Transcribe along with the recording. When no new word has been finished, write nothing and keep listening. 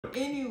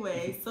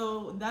Anyway,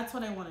 so that's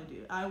what I want to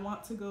do. I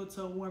want to go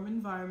to a warm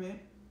environment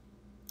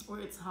where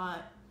it's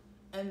hot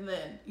and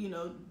then,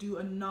 do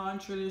a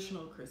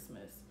non-traditional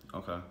Christmas.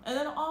 Okay. And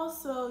then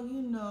also,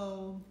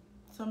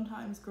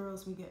 sometimes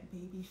girls, we get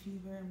baby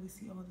fever and we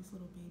see all these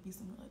little babies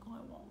and we're like, oh,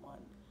 I want one.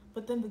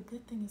 But then the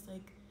good thing is,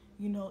 like,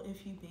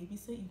 if you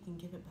babysit, you can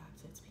give it back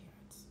to its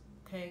parents.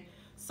 Okay?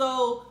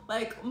 So,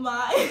 like,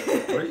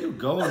 Where are you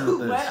going with this?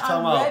 When You're I'm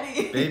talking ready.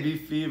 about baby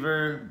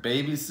fever,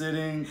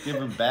 babysitting,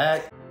 giving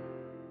back.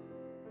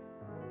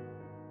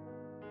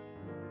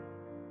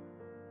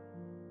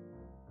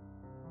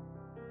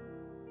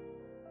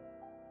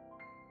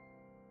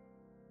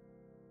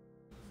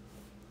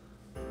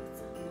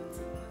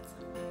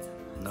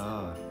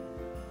 Nah.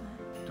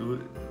 Do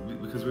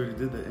it because we already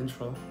did the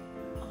intro.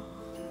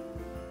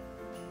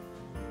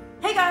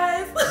 Hey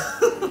guys!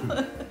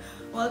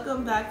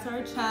 Welcome back to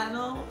our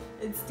channel.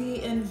 It's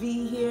D and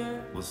V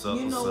here. What's up?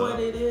 You what's know up? what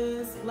it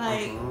is.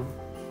 Like,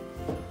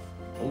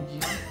 Oh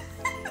yeah.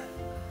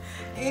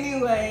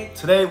 Anyway.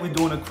 Today we're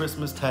doing a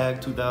Christmas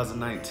tag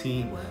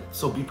 2019. What?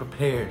 So be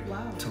prepared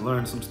Wow. to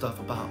learn some stuff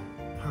about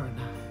her and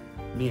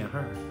I. Me and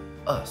her.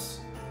 Us.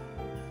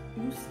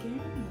 You scared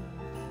me.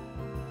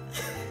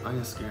 I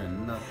ain't scared of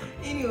nothing.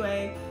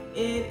 Anyway,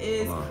 it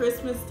is Come on.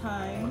 Christmas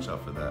time. Watch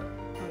out for that.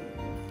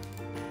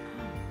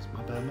 It's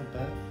my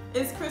bad.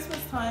 It's Christmas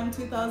time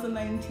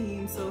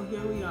 2019, so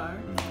here we are.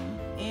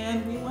 Mm-hmm.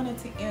 And we wanted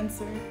to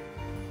answer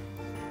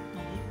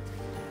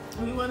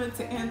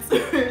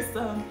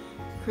some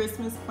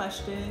Christmas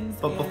questions.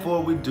 But and-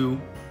 before we do,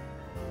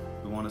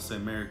 we want to say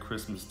Merry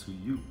Christmas to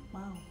you.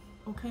 Wow.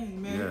 Okay,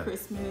 Merry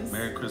Christmas.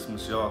 Merry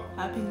Christmas, y'all.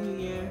 Happy New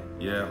Year.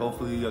 Yeah,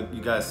 hopefully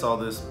you guys saw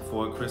this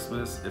before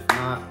Christmas. If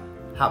not,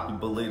 happy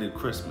belated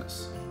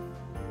Christmas.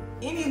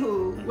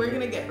 Anywho, we're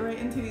gonna get right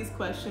into these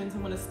questions.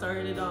 I'm gonna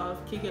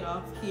kick it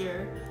off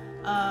here.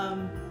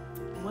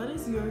 What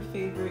is your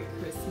favorite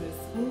Christmas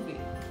movie?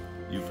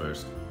 You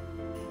first.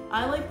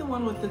 I like the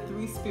one with the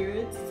three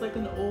spirits. It's like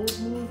an old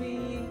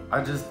movie.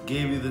 I just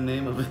gave you the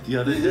name of it the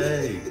other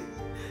day.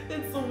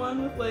 It's the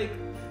one with like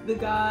the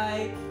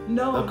guy.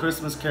 No. A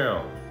Christmas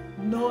Carol.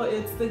 No,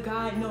 it's the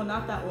guy. No,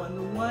 not that one.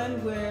 The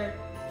one where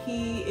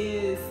he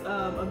is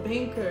a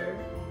banker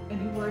and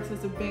he works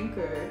as a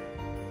banker,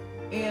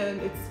 and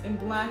it's in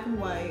black and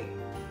white,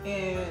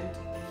 and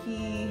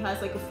he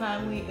has like a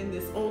family in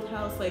this old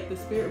house. Like the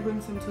spirit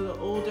brings him to the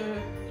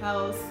older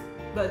house,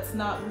 but it's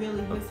not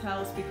really his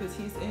house because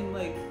he's in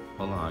like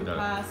Hold on, the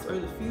past or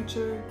the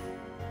future.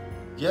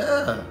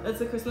 Yeah.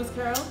 That's a Christmas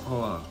Carol?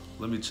 Hold on.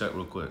 Let me check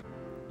real quick.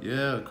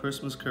 Yeah,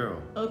 Christmas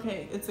Carol.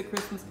 Okay, it's a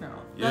Christmas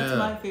Carol. Yeah. That's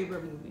my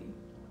favorite movie.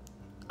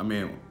 I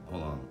mean,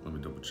 hold on. Let me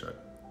double check.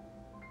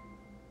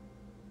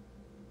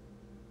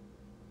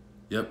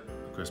 Yep,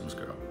 A Christmas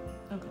Carol.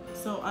 Okay,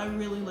 so I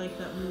really like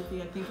that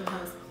movie. I think it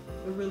has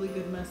a really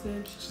good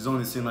message. She's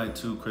only seen like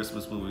 2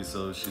 Christmas movies,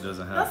 so she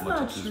doesn't have That's much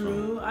not to choose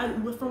true.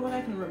 From what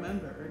I can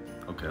remember.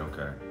 from. Okay.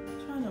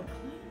 You're trying to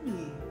play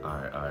me.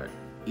 Alright.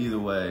 Either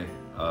way,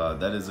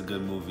 that is a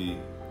good movie.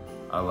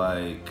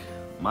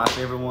 My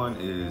favorite one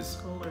is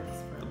Polar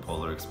Express. The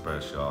Polar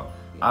Express, y'all.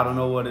 I don't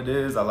know what it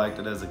is. I liked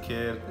it as a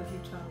kid. Because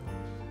you're childish.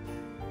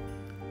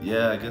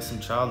 Yeah, I guess I'm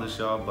childish,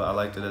 y'all, but I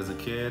liked it as a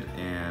kid,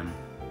 and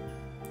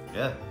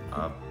yeah,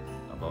 I've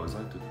always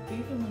liked it. Do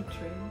you even like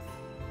trains?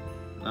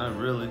 Not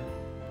really,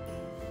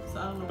 So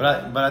I don't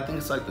know. but I think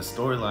it's like the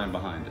storyline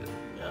behind it.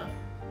 Yeah.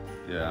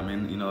 Yeah, I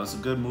mean, it's a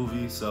good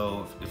movie,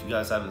 so if you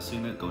guys haven't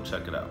seen it, go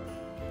check it out.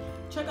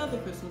 Check out the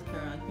Christmas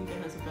Carol. I think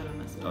it has a better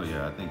message. Oh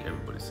yeah, I think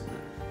everybody's seen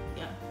it.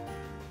 Yeah.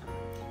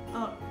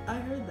 Oh, I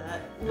heard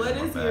that. Yeah, my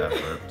bad,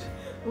 I burped.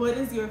 What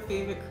is your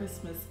favorite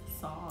Christmas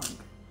song?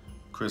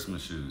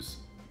 Christmas Shoes.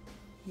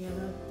 Yeah,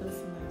 that's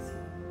a nice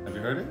song. Have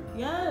you heard it?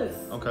 Yes.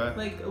 Okay.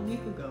 Like a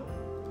week ago.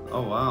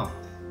 Oh wow.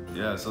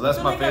 Yeah, so that's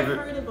I feel my like favorite.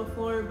 I've heard it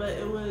before, but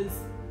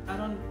I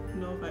don't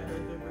know if I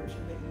heard the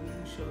version that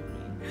you showed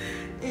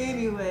me.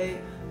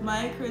 Anyway,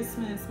 my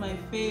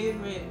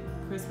favorite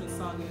Christmas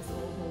song is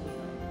Oh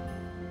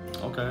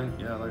Holy Night.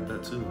 Okay, yeah, I like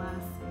that too.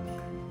 Classic.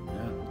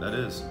 Yeah, that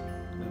is.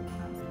 Yeah.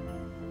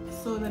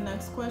 Classic. So the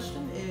next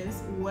question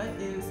is, what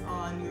is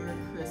on your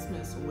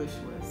Christmas wish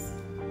list?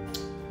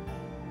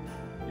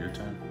 Your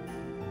turn.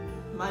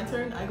 My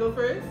turn? I go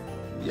first?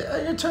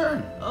 Yeah, your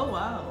turn. Oh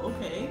wow,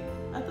 okay.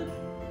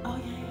 Oh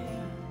yeah.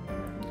 I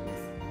remember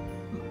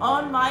this.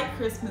 On my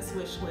Christmas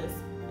wish list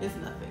is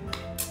nothing.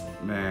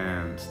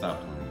 Man, stop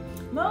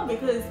playing. No,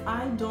 because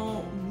I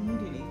don't need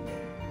anything.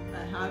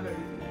 I have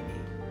everything I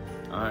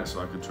need. All right, so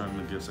I can turn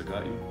the gifts I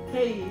got you.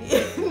 Hey,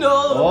 no.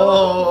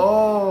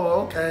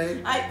 Oh,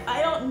 okay.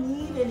 I don't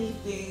need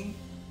anything.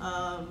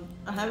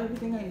 I have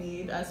everything I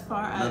need. As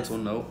far as Mental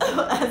note.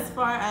 as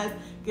far as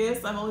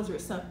gifts, I'm always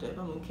receptive.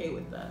 I'm okay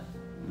with that.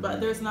 But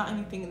there's not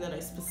anything that I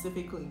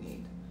specifically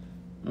need.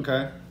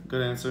 Okay,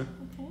 good answer.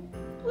 Okay.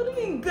 What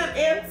do you mean, good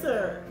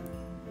answer?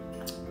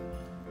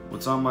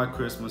 What's on my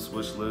Christmas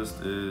wish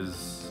list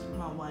is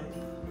My wife.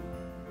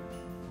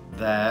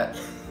 that,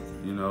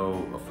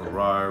 a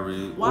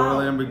Ferrari Wow.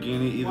 or a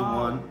Lamborghini, either Wow.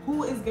 one.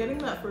 Who is getting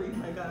that for you,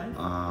 my guy?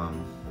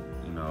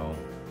 You know,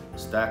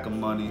 stack of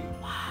money.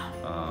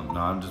 Wow. No,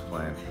 I'm just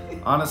playing.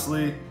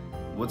 Honestly,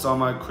 what's on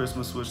my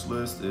Christmas wish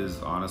list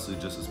is honestly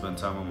just to spend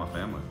time with my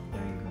family.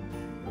 There you go.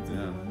 That's a Yeah.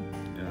 good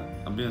one.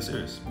 Yeah, I'm being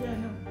serious. Yeah, I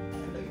know. I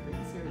know you're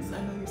being serious.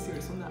 I know you're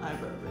serious when the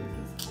eyebrow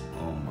raises.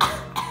 Oh my.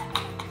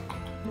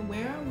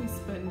 Where are we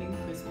spending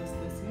Christmas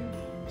this year?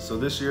 So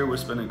this year we're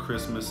spending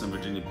Christmas in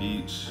Virginia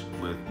Beach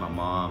with my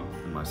mom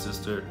and my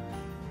sister.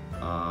 We're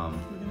gonna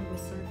go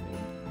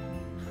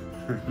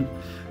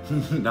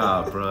surfing.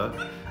 Nah,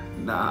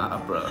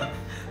 bruh.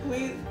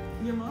 Wait,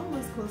 your mom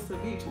lives close to the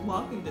beach,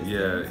 walking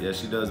distance. Yeah,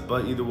 she does.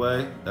 But either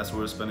way, that's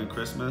where we're spending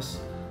Christmas,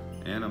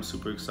 and I'm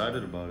super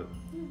excited about it.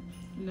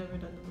 Never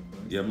done it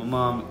before. Yeah, my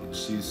mom,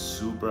 she's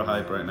super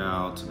hyped right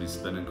now to be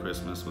spending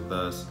Christmas with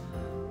us.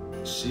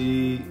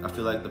 I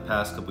feel like the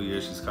past couple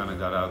years, she's kind of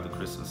got out of the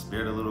Christmas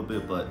spirit a little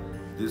bit, but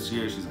this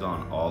year she's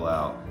gone all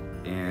out.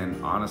 And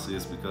honestly,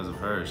 it's because of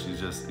her. She's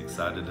just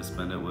excited to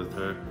spend it with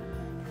her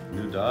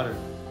new daughter.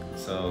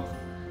 So,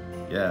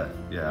 yeah,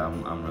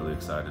 I'm really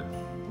excited.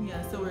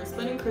 Yeah, so we're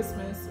spending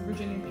Christmas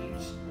Virginia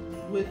Beach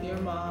with your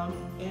mom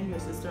and your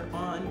sister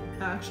on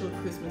actual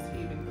Christmas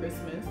Eve and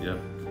Christmas. Yep.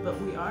 But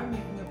we are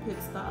making a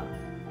pit stop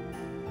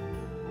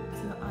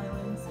to the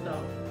islands. No,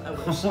 I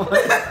wish.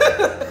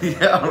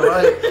 Yeah,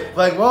 right.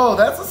 Like, whoa,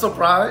 that's a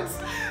surprise.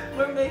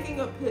 We're making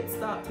a pit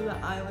stop to the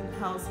island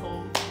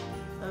household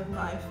of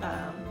my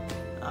fam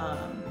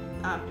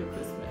after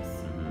Christmas.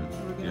 Mm-hmm. So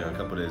we're gonna Yeah, a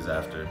couple days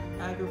after.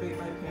 aggravate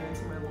my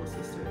parents and my little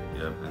sister.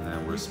 Yep, and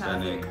then we're Wreak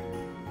spending, havoc.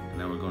 and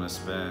then we're gonna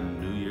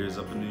spend New Year's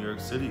up in New York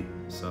City.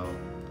 So,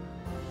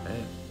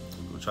 hey,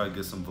 we'll try to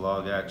get some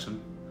vlog action.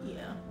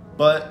 Yeah.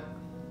 But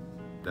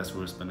that's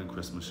where we're spending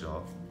Christmas,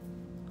 y'all.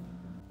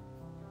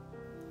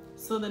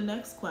 So the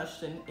next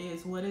question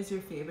is, what is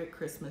your favorite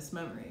Christmas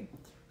memory?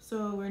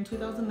 So we're in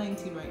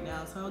 2019 right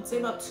now. So I would say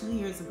about 2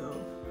 years ago,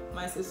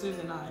 my sisters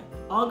and I,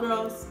 all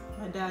girls,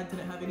 my dad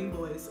didn't have any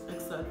boys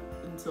except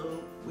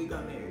until we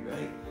got married,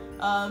 right?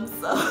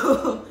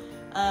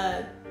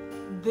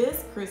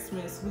 This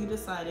Christmas we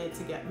decided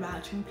to get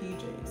matching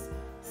PJs.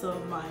 So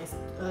my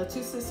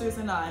two sisters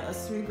and I,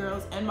 us three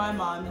girls, and my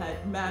mom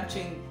had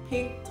matching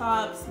pink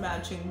tops,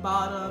 matching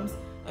bottoms,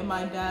 and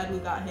my dad, we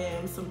got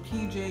him some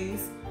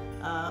PJs.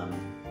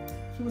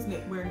 He was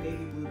wearing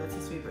navy blue, that's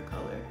his favorite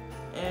color.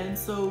 And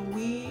so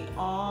we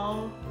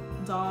all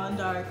donned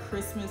our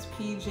Christmas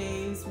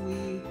PJs.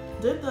 We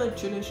did the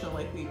traditional,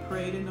 like we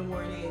prayed in the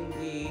morning,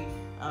 we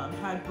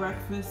had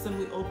breakfast, and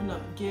we opened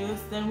up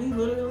gifts. Then we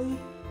literally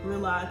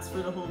relaxed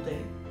for the whole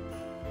day.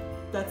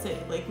 That's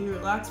it. Like, we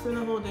relaxed for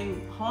the whole day.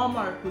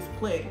 Hallmark was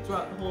played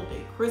throughout the whole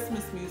day.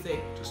 Christmas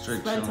music. Just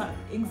straight spend chilling. time.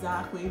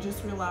 Exactly,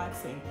 just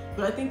relaxing.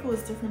 But I think it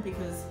was different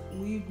because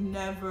we've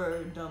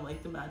never done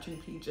like the matching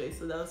PJ,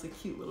 so that was a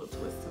cute little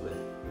twist to it.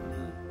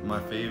 My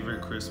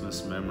favorite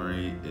Christmas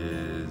memory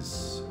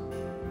is,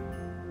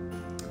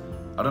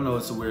 I don't know,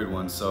 it's a weird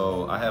one.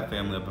 So I have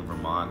family up in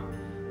Vermont,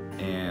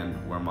 and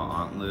where my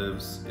aunt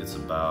lives, it's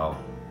about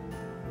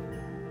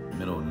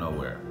middle of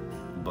nowhere.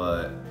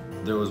 But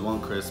there was one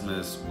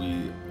Christmas,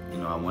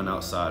 I went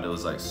outside, it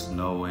was like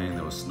snowing,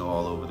 there was snow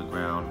all over the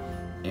ground,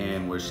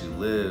 and where she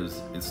lives,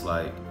 it's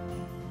like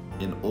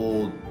an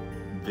old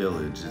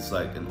village, it's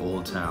like an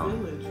old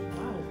town. Village,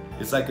 wow.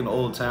 It's like an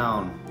old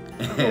town.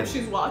 I hope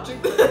she's watching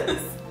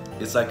this.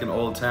 It's like an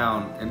old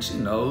town, and she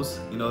knows,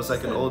 it's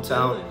like an old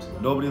town.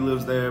 Village. Nobody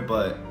lives there,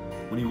 but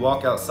when you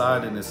walk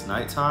outside and it's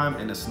nighttime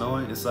and it's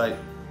snowing, it's like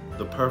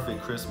the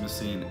perfect Christmas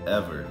scene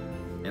ever.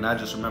 And I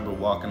just remember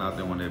walking out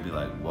there one day and be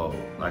like, whoa.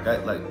 Like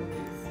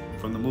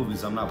from the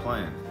movies, I'm not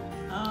playing.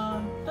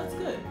 That's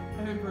good.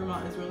 I heard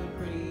Vermont is really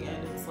pretty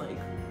and it's like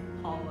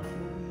Hallmark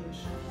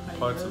movie-ish kind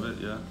Parts of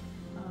it, yeah.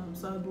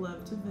 So I'd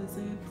love to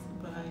visit,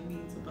 but I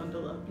need to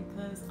bundle up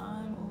because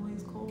I'm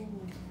always cold.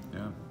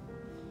 Yeah,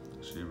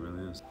 she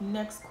really is.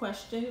 Next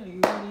question, are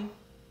you ready?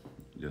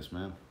 Yes,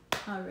 ma'am.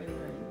 Already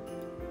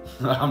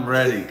ready. I'm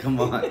ready, come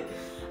on.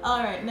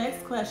 All right,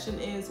 next question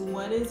is,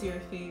 what is your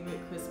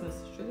favorite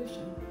Christmas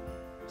tradition?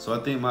 So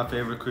I think my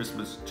favorite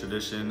Christmas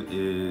tradition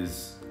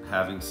is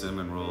having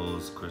cinnamon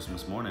rolls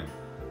Christmas morning.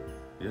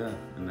 Yeah,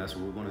 and that's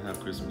what we're gonna have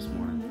Christmas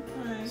morning.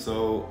 All right.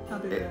 So How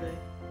big are they?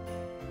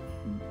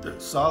 they're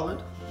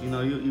solid.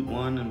 You eat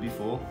one and be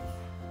full.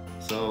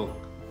 So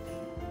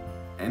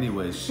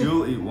anyways,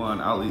 she'll eat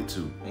one, I'll eat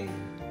two. Maybe.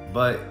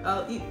 But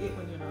I'll eat it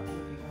when you're not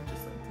looking. I'll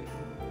just like take a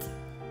little.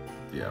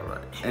 yeah,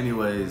 right.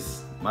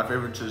 Anyways, my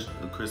favorite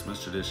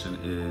Christmas tradition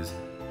is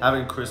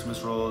having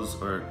Christmas rolls.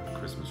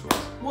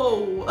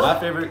 Whoa.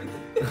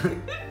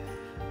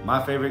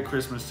 My favorite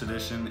Christmas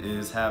tradition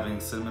is having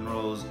cinnamon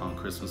rolls on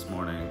Christmas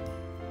morning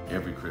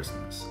every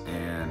Christmas.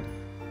 And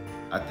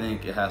I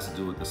think it has to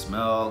do with the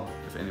smell.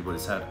 If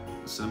anybody's had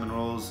cinnamon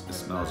rolls, it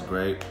smells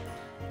great.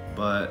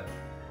 But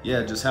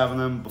yeah, just having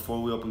them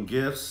before we open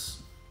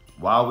gifts,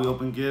 while we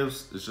open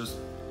gifts,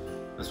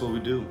 that's what we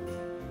do.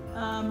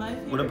 My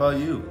favorite. What about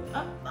you?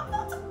 I'm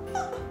not to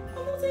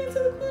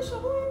answer the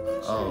question. What are you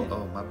question?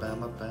 Oh, my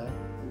bad.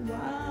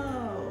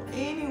 Wow.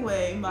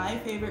 Anyway, my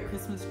favorite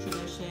Christmas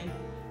tradition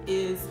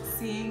is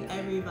seeing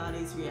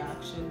everybody's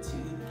reaction to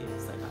the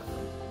gifts I got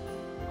them.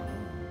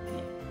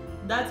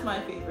 That's my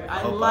favorite. I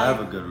hope I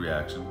have a good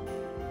reaction.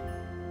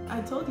 I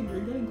told you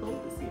you're getting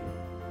cold this year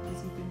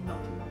because you've been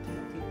naughty.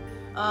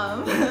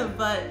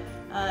 But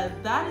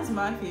that is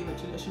my favorite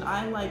tradition.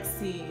 I like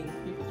seeing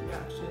people's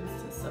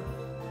reactions to stuff,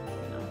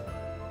 you know,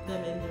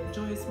 them in their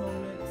joyous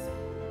moments.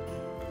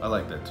 I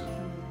like that too.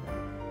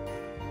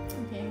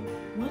 Okay,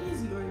 what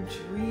is your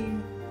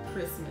dream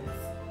Christmas?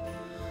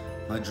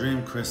 My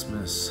dream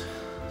Christmas,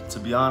 to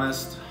be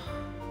honest,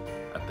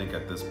 I think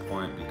at this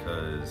point,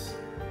 because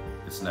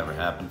it's never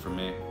happened for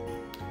me,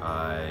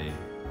 I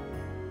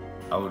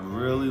would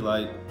really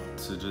like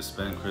to just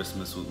spend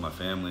Christmas with my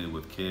family,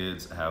 with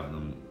kids, have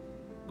them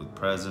with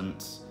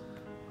presents,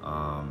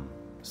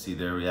 see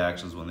their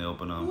reactions when they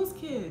open them. Whose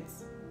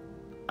kids?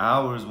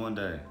 Ours one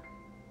day.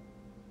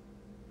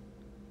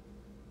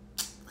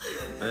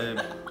 Babe.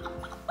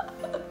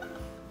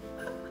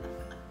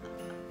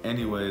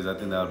 Anyways, I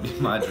think that would be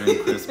my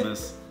dream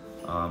Christmas.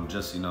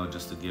 Just, you know,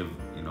 just to give,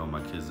 you know,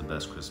 my kids the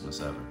best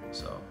Christmas ever,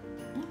 so.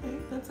 Okay,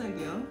 that's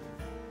ideal.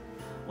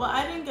 Well,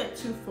 I didn't get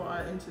too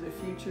far into the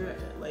future,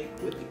 like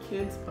with the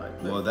kids part.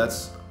 Well,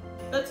 that's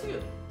you.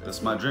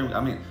 That's my dream.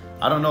 I mean,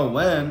 I don't know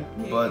when,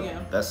 but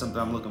yeah. that's something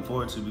I'm looking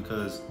forward to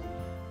because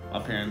my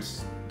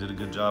parents did a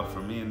good job for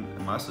me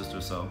and my sister,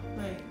 so.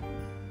 Right.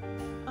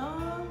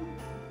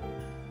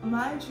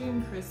 My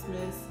dream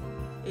Christmas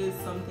is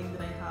something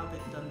that I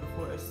haven't done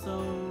before.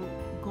 So,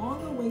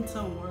 going away to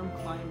a warm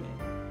climate.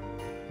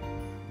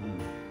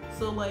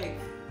 So, like,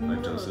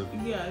 like Joseph?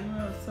 Yeah, I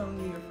remember I was telling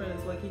you your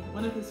friends, like,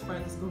 one of his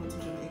friends is going to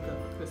Jamaica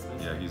for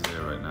Christmas. Yeah, he's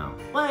there right now.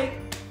 Like,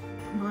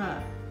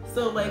 bruh.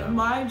 So, like, yeah.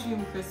 My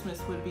dream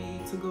Christmas would be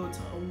to go to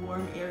a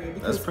warm area.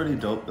 Because, that's pretty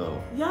dope,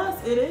 though.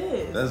 Yes, it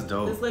is. That's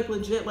dope. It's, like,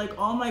 legit. Like,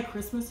 all my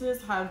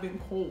Christmases have been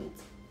cold.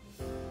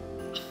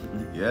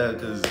 Yeah,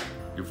 because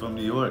you're from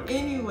New York.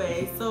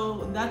 Anyway,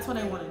 so that's what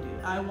I want to do.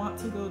 I want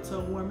to go to a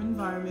warm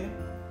environment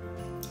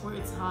where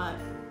it's hot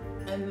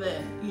and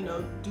then, you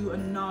know, do a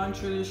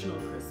non-traditional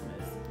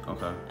Christmas.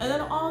 Okay. And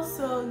then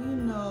also, you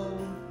know,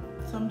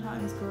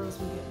 sometimes girls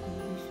will get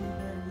baby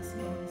fever and we see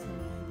all these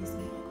little babies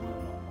and like,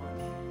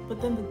 oh.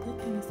 But then the good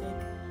thing is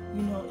like,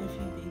 you know, if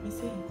you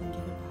babysit, you can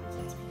give it back to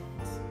its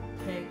parents.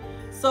 Okay?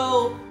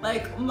 So,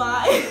 like,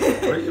 my...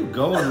 Where are you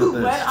going with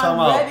this? When I'm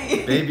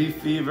ready. Baby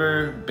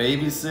fever,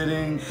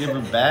 babysitting,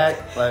 giving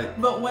back, like...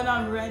 But when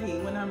I'm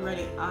ready,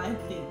 I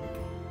think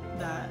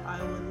that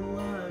I would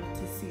love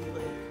to see,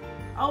 like...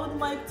 I would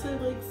like to,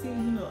 like, see,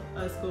 you know,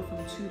 us go from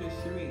 2 to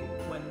 3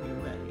 when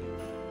we're ready.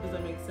 Does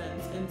that make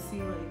sense? And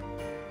see, like,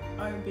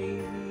 our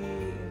baby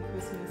in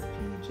Christmas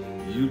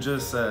PJs. You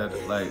just said,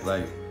 like,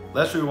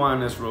 let's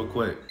rewind this real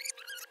quick.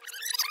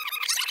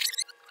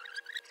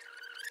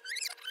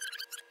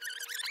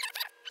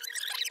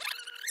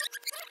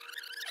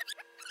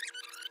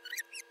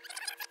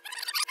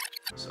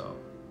 So.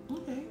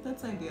 Okay,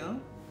 that's ideal.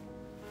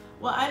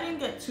 Well, I didn't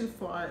get too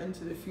far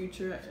into the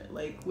future,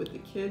 like with the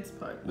kids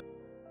part.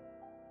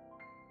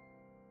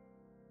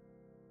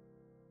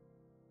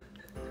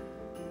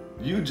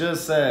 You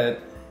just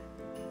said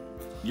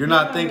you're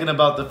not thinking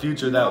about the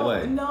future that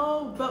way.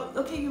 No, but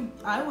okay,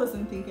 I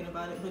wasn't thinking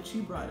about it, but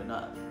you brought it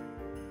up.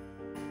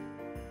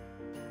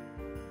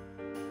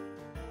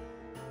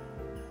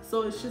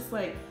 So it's just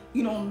like,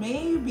 you know,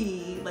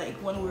 maybe like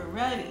when we're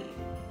ready,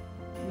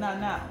 not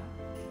now.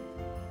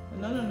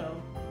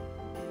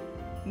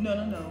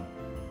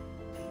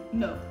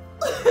 No.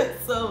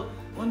 So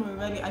when we're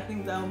ready, I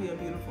think that'll be a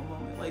beautiful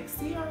moment. Like,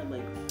 see our,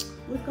 like,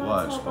 with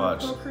God's help, our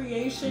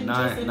procreation.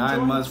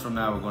 9 months from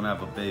now, we're gonna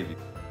have a baby.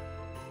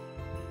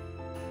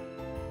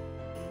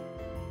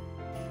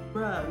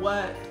 Bruh,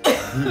 what?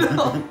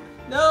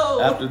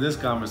 No. After this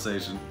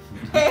conversation.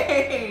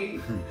 Hey.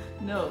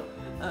 No.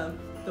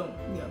 Don't.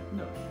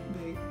 No,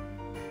 babe.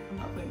 I'm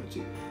not playing with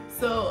you.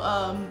 So,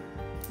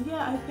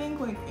 yeah, I think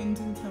like in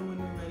due time when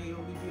we're ready,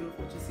 it'll be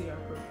beautiful to see our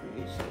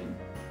procreation.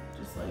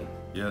 Just like.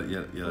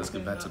 Yeah. Let's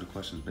get back to the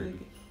questions, baby.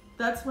 Like,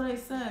 that's what I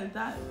said.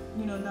 That,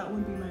 you know, that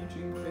would be my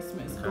dream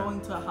Christmas. Okay.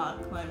 Going to a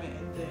hot climate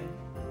and then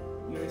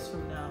years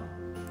from now,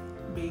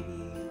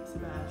 baby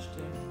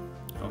Sebastian.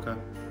 Okay.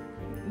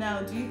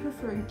 Now, do you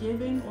prefer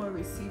giving or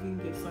receiving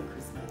gifts on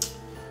Christmas?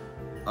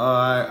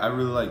 I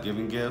really like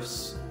giving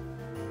gifts,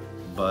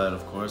 but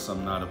of course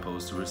I'm not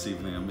opposed to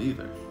receiving them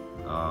either.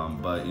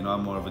 But you know,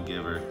 I'm more of a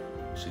giver.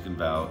 She can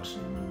vouch.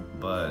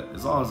 But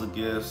as long as the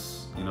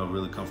gifts, you know,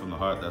 really come from the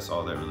heart, that's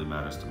all that really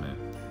matters to me.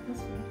 That's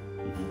good.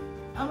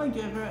 I'm a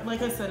giver.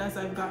 Like I said, as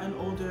I've gotten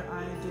older,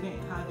 I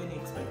didn't have any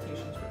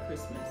expectations for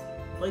Christmas.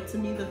 Like, to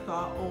me, the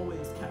thought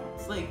always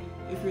counts. Like,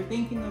 if you're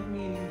thinking of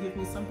me and you give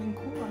me something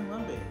cool, I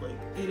love it. Like,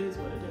 it is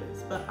what it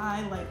is. But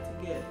I like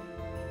to give.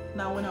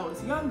 Now, when I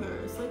was younger,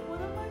 it's like, what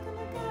am I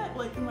gonna get?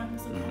 Like, in my head,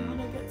 it's like, I'm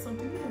gonna get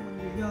something. You know, when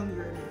you're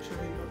younger and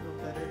mature, you don't know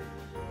better.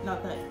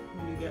 Not that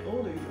when you get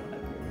older, you don't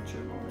have your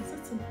mature moments.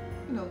 That's a,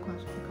 you know,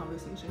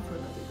 conversation for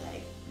another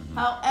day.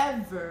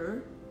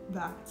 However,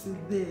 back to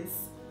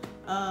this,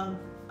 I'm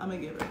a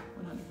giver,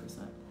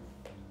 100%.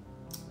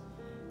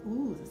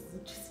 Ooh, this is a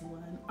juicy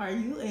one. Are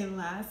you a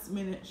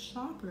last-minute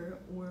shopper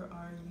or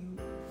are you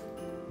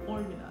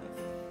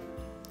organized?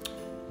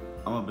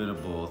 I'm a bit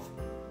of both.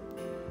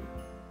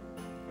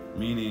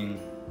 Meaning,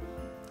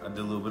 I did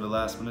a little bit of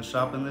last minute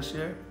shopping this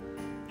year,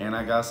 and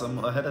I got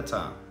some ahead of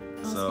time.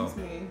 Oh, So,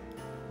 excuse me.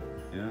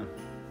 yeah.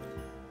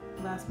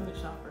 Last minute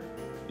shopper.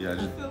 Yeah, I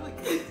feel like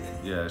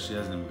yeah, she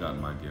hasn't even gotten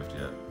my gift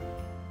yet.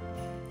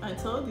 I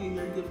told you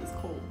your gift is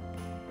cold.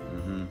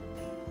 Mm-hmm.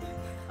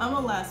 I'm a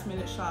last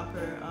minute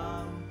shopper.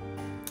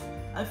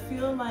 I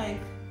feel like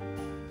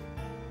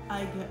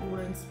I get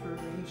more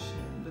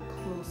inspiration the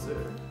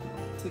closer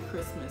to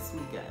Christmas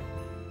we get.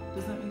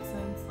 Does that make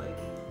sense? Like,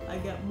 I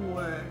get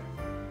more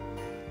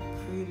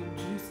creative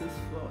juices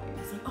flowing.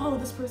 It's like, oh,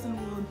 this person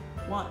would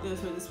want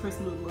this, or this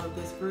person would love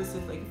this,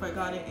 versus like if I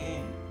got it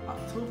in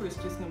October, it's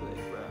just gonna be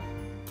like,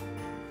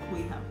 bruh,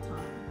 we have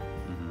time.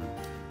 Mm-hmm.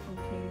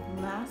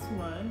 Okay, last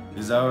one.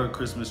 Is our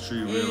Christmas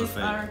tree real or Is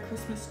fake? our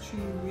Christmas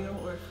tree real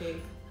or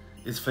fake?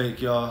 It's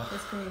fake, y'all.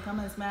 It's fake. I'm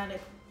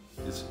asthmatic.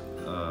 It's,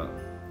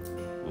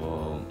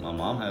 well, my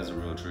mom has a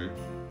real tree.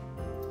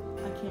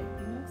 I can't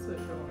be next to it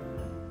for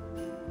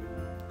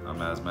long.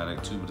 I'm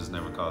asthmatic too, but it's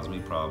never caused me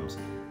problems.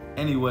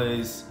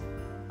 Anyways,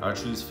 our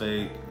tree's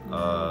fake.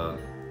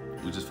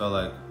 We just felt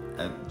like,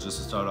 just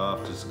to start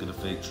off, just get a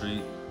fake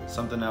tree.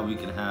 Something that we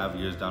can have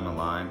years down the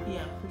line.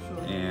 Yeah, for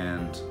sure.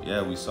 And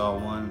yeah, we saw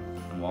one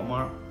in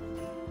Walmart.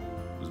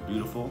 It was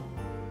beautiful.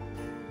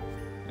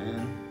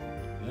 And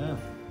yeah.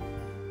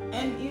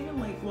 And even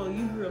like, well,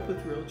 you grew up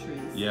with real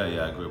trees. Yeah,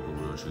 I grew up with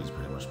real trees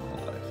pretty much my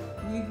whole life.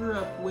 We grew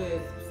up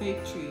with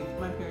fake trees.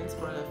 My parents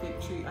brought a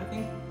fake tree, I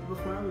think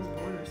before I was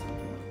born or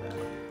something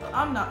like that.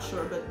 I'm not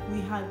sure, but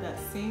we had that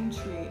same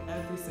tree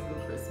every single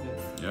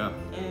Christmas. Yeah.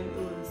 And it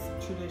was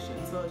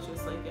tradition. So it's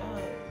just like, yeah,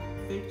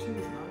 fake tree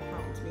is not a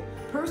problem to me.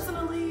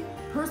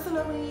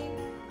 Personally,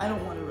 I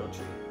don't want a real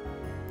tree.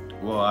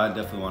 Well, I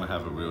definitely want to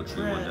have a real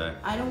tree one day.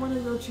 I don't want a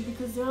real tree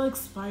because they're like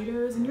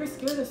spiders, and you're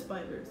scared of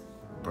spiders.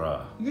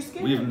 Bruh. You're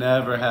scared. We've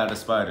never had a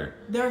spider.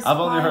 I've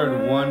only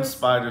heard one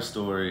spider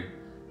story.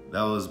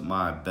 That was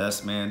my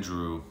best man,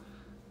 Drew.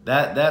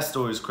 That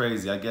story's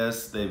crazy. I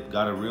guess they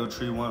got a real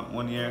tree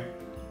one year,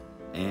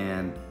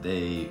 and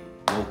they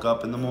woke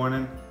up in the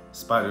morning,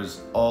 spiders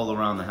all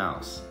around the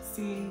house.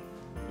 See,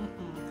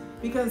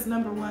 because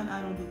number one,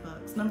 I don't do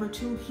bugs. Number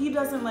two, he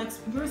doesn't like.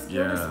 You're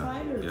scared of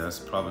spiders. Yeah, that's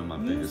probably my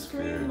biggest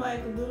fear. You scream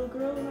like a little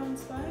girl around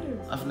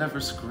spiders. I've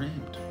never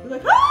screamed. You're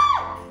like,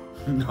 ah!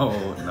 No,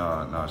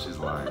 she's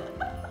lying.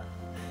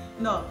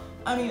 No,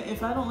 I mean,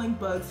 if I don't like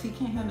bugs, he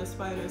can't handle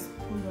spiders.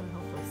 Who's gonna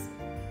help us?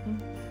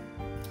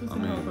 Who's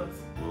gonna help us?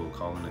 We'll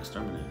call an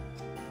exterminator.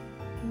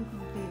 Who's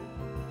gonna pay?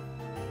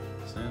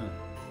 Santa.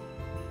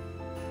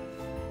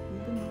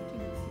 We've been lucky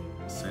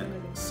this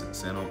year.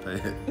 Santa will pay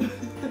it.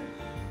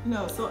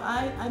 No, so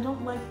I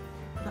don't like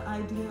the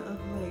idea of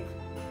like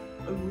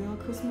a real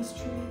Christmas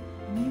tree.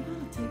 And you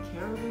gotta take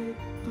care of it.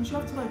 Don't you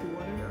have to like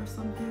water it or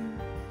something?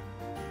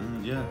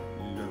 Yeah,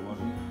 you gotta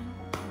water it.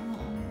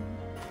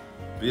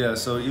 But yeah,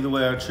 so either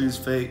way, our tree's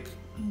fake,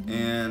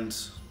 and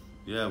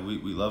yeah, we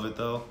love it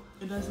though.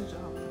 It does a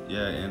job.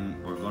 Yeah,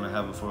 and we're gonna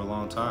have it for a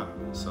long time.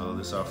 So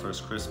this is our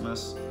first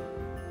Christmas,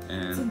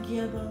 and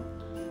together.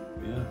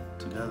 Yeah,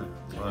 together.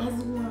 As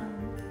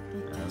one.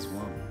 As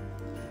one.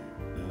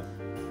 Yeah.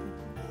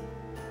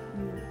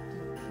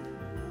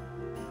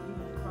 You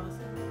gotta cross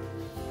it.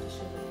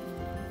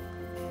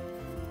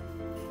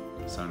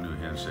 It's our new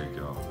handshake,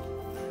 y'all.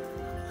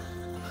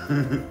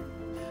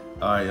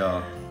 Alright,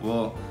 y'all.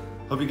 Well,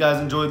 hope you guys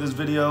enjoyed this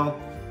video.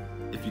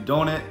 If you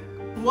don't it,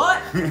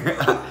 what?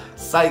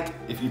 Psych.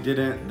 If you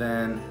didn't,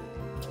 then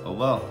oh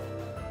well.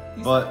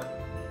 But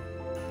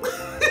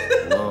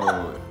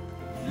whoa,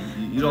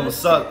 you don't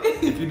suck.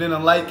 If you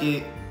didn't like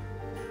it,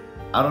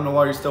 I don't know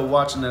why you're still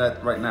watching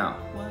it right now.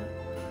 What?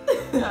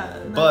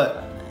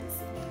 But nice.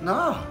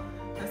 nah.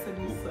 I said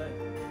you suck.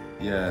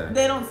 Yeah.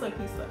 They don't suck.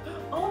 You suck.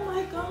 Oh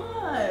my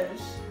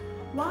gosh.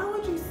 Why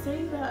would you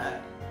say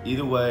that?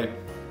 Either way,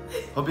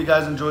 hope you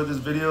guys enjoyed this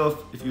video.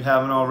 If you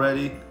haven't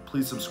already,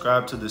 please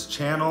subscribe to this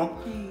channel.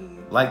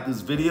 Like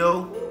this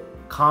video.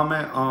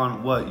 Comment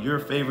on what your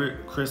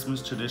favorite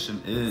Christmas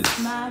tradition is.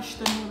 Smash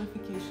the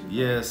notification bell.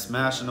 Yeah,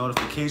 smash the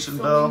notification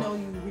bell. So we know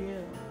you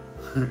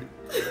real.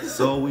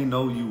 So we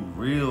know you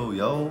real,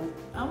 yo.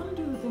 I want to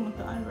do the thing with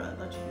the eyebrow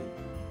that you do.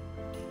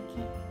 I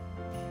can't.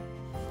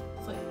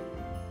 It's like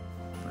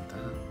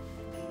that.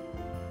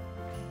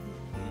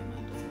 Yeah,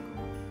 mine doesn't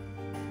go.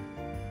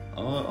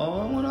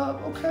 Oh, it went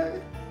up.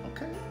 Okay.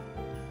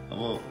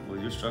 Well,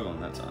 you're struggling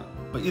that time.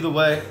 But either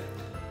way,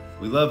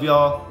 we love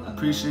y'all.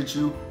 Appreciate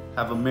you.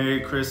 Have a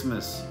Merry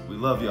Christmas. We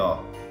love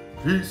y'all.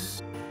 Peace.